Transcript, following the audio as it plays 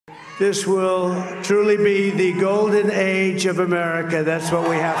This will truly be the golden age of America. That's what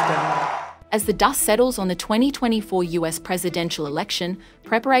we have to have. As the dust settles on the 2024 US presidential election,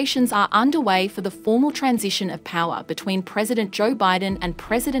 preparations are underway for the formal transition of power between President Joe Biden and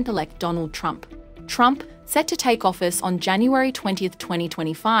President-elect Donald Trump. Trump, set to take office on January 20th,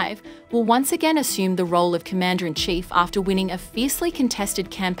 2025, will once again assume the role of Commander-in-Chief after winning a fiercely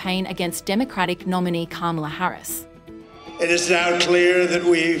contested campaign against Democratic nominee Kamala Harris. It is now clear that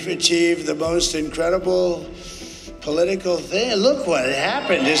we've achieved the most incredible political thing. Look what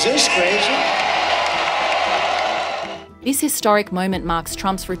happened. Is this crazy? This historic moment marks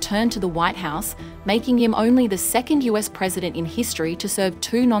Trump's return to the White House, making him only the second US president in history to serve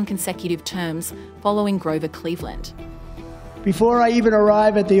 2 non-consecutive terms following Grover Cleveland. Before I even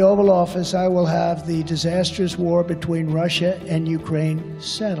arrive at the Oval Office, I will have the disastrous war between Russia and Ukraine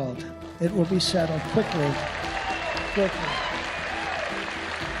settled. It will be settled quickly.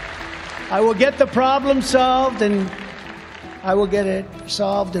 I will get the problem solved, and I will get it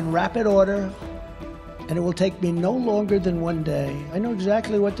solved in rapid order, and it will take me no longer than 1 day. I know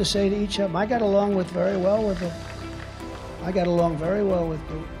exactly what to say to each of them. I got along very well with them.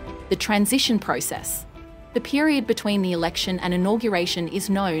 The transition process. The period between the election and inauguration is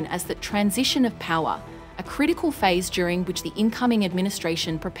known as the transition of power, a critical phase during which the incoming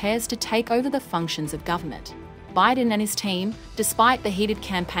administration prepares to take over the functions of government. Biden and his team, despite the heated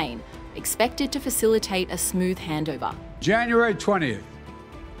campaign, expected to facilitate a smooth handover. January 20th,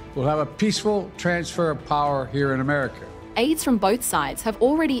 we'll have a peaceful transfer of power here in America. Aides from both sides have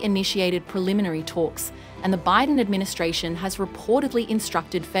already initiated preliminary talks, and the Biden administration has reportedly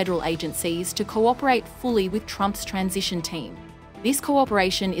instructed federal agencies to cooperate fully with Trump's transition team. This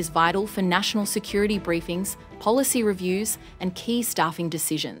cooperation is vital for national security briefings, policy reviews, and key staffing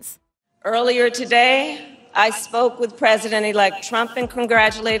decisions. Earlier today, I spoke with President-elect Trump and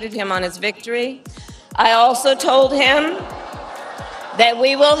congratulated him on his victory. I also told him that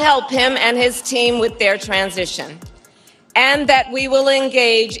we will help him and his team with their transition, and that we will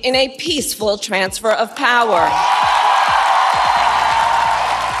engage in a peaceful transfer of power.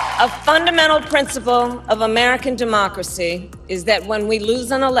 A fundamental principle of American democracy is that when we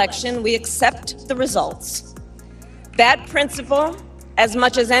lose an election, we accept the results. That principle, as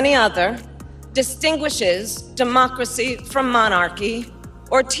much as any other, distinguishes democracy from monarchy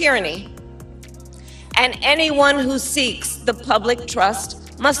or tyranny. And anyone who seeks the public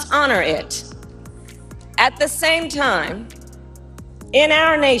trust must honor it. At the same time, in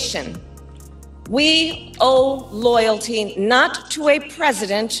our nation, we owe loyalty not to a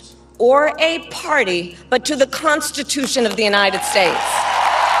president or a party, but to the Constitution of the United States.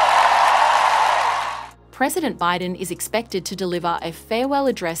 President Biden is expected to deliver a farewell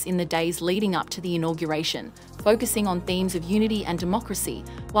address in the days leading up to the inauguration, focusing on themes of unity and democracy,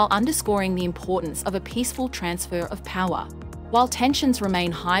 while underscoring the importance of a peaceful transfer of power. While tensions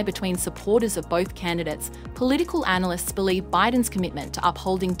remain high between supporters of both candidates, political analysts believe Biden's commitment to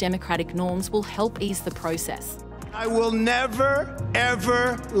upholding democratic norms will help ease the process. I will never,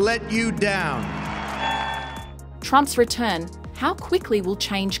 ever let you down. Trump's return. How quickly will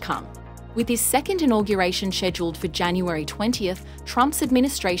change come? With his second inauguration scheduled for January 20th, Trump's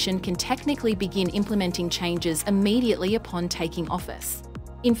administration can technically begin implementing changes immediately upon taking office.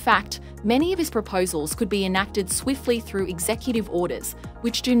 In fact, many of his proposals could be enacted swiftly through executive orders,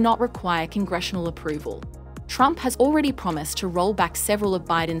 which do not require congressional approval. Trump has already promised to roll back several of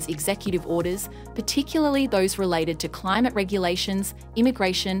Biden's executive orders, particularly those related to climate regulations,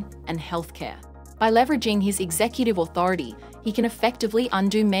 immigration, and healthcare. By leveraging his executive authority, he can effectively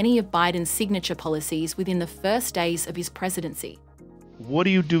undo many of Biden's signature policies within the first days of his presidency. What do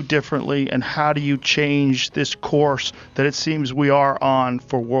you do differently, and how do you change this course that it seems we are on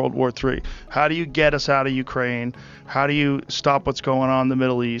for World War III? How do you get us out of Ukraine? How do you stop what's going on in the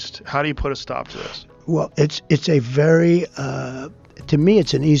Middle East? How do you put a stop to this? Well, it's a very, to me,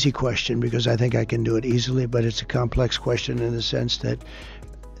 it's an easy question because I think I can do it easily, but it's a complex question in the sense that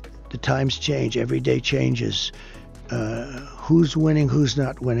the times change, every day changes. Who's winning, who's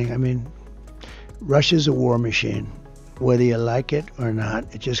not winning? I mean, Russia's a war machine. Whether you like it or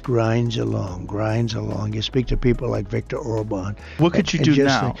not, it just grinds along. You speak to people like Viktor Orban. What could you do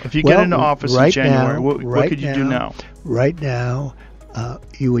now? If you get into office in January, what could you do now? Right now,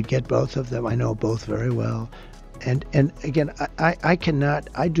 you would get both of them. I know both very well. And again,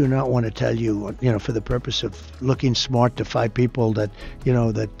 I do not want to tell you, for the purpose of looking smart to 5 people that,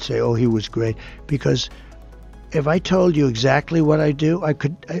 that say, oh, he was great, because If I told you exactly what I do, I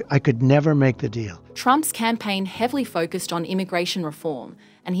could never make the deal. Trump's campaign heavily focused on immigration reform,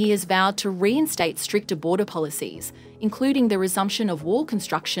 and he has vowed to reinstate stricter border policies, including the resumption of wall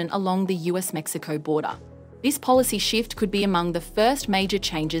construction along the US-Mexico border. This policy shift could be among the first major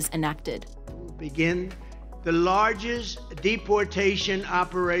changes enacted. Begin the largest deportation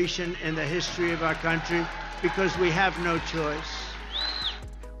operation in the history of our country because we have no choice.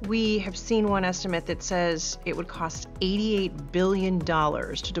 We have seen one estimate that says it would cost $88 billion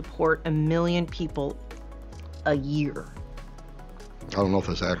to deport 1 million people a year. I don't know if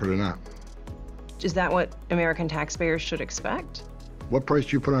that's accurate or not. Is that what American taxpayers should expect? What price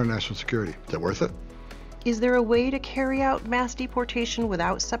do you put on national security? Is that worth it? Is there a way to carry out mass deportation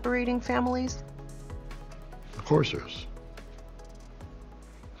without separating families? Of course there is.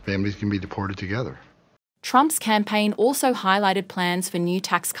 Families can be deported together. Trump's campaign also highlighted plans for new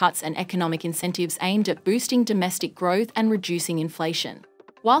tax cuts and economic incentives aimed at boosting domestic growth and reducing inflation.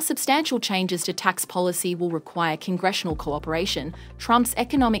 While substantial changes to tax policy will require congressional cooperation, Trump's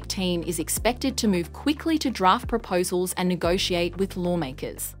economic team is expected to move quickly to draft proposals and negotiate with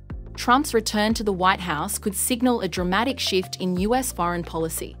lawmakers. Trump's return to the White House could signal a dramatic shift in US foreign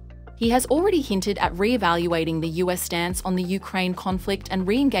policy. He has already hinted at re-evaluating the US stance on the Ukraine conflict and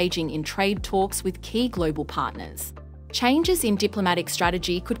re-engaging in trade talks with key global partners. Changes in diplomatic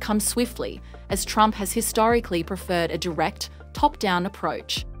strategy could come swiftly, as Trump has historically preferred a direct, top-down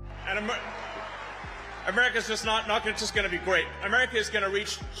approach. And America's just not just going to be great. America is going to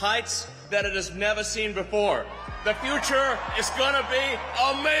reach heights that it has never seen before. The future is going to be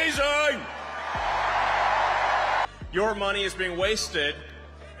amazing! Your money is being wasted,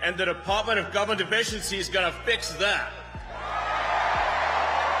 and the Department of Government Efficiency is going to fix that.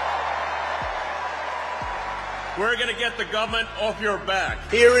 We're going to get the government off your back.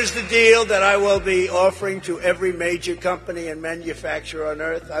 Here is the deal that I will be offering to every major company and manufacturer on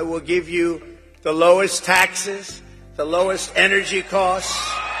earth. I will give you the lowest taxes, the lowest energy costs.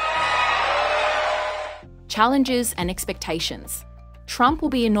 Challenges and expectations. Trump will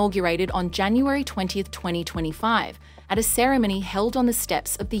be inaugurated on January 20th, 2025, at a ceremony held on the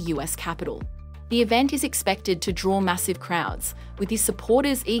steps of the US Capitol. The event is expected to draw massive crowds, with his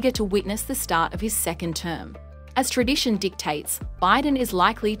supporters eager to witness the start of his second term. As tradition dictates, Biden is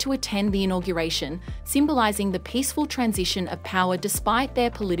likely to attend the inauguration, symbolizing the peaceful transition of power despite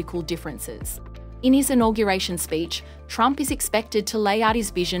their political differences. In his inauguration speech, Trump is expected to lay out his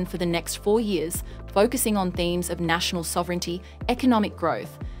vision for the next 4 years, focusing on themes of national sovereignty, economic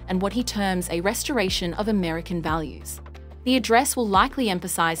growth, and what he terms a restoration of American values. The address will likely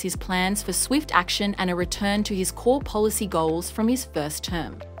emphasize his plans for swift action and a return to his core policy goals from his first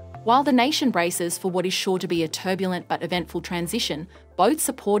term. While the nation braces for what is sure to be a turbulent but eventful transition, both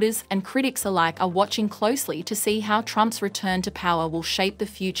supporters and critics alike are watching closely to see how Trump's return to power will shape the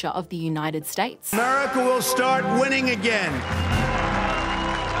future of the United States. America will start winning again.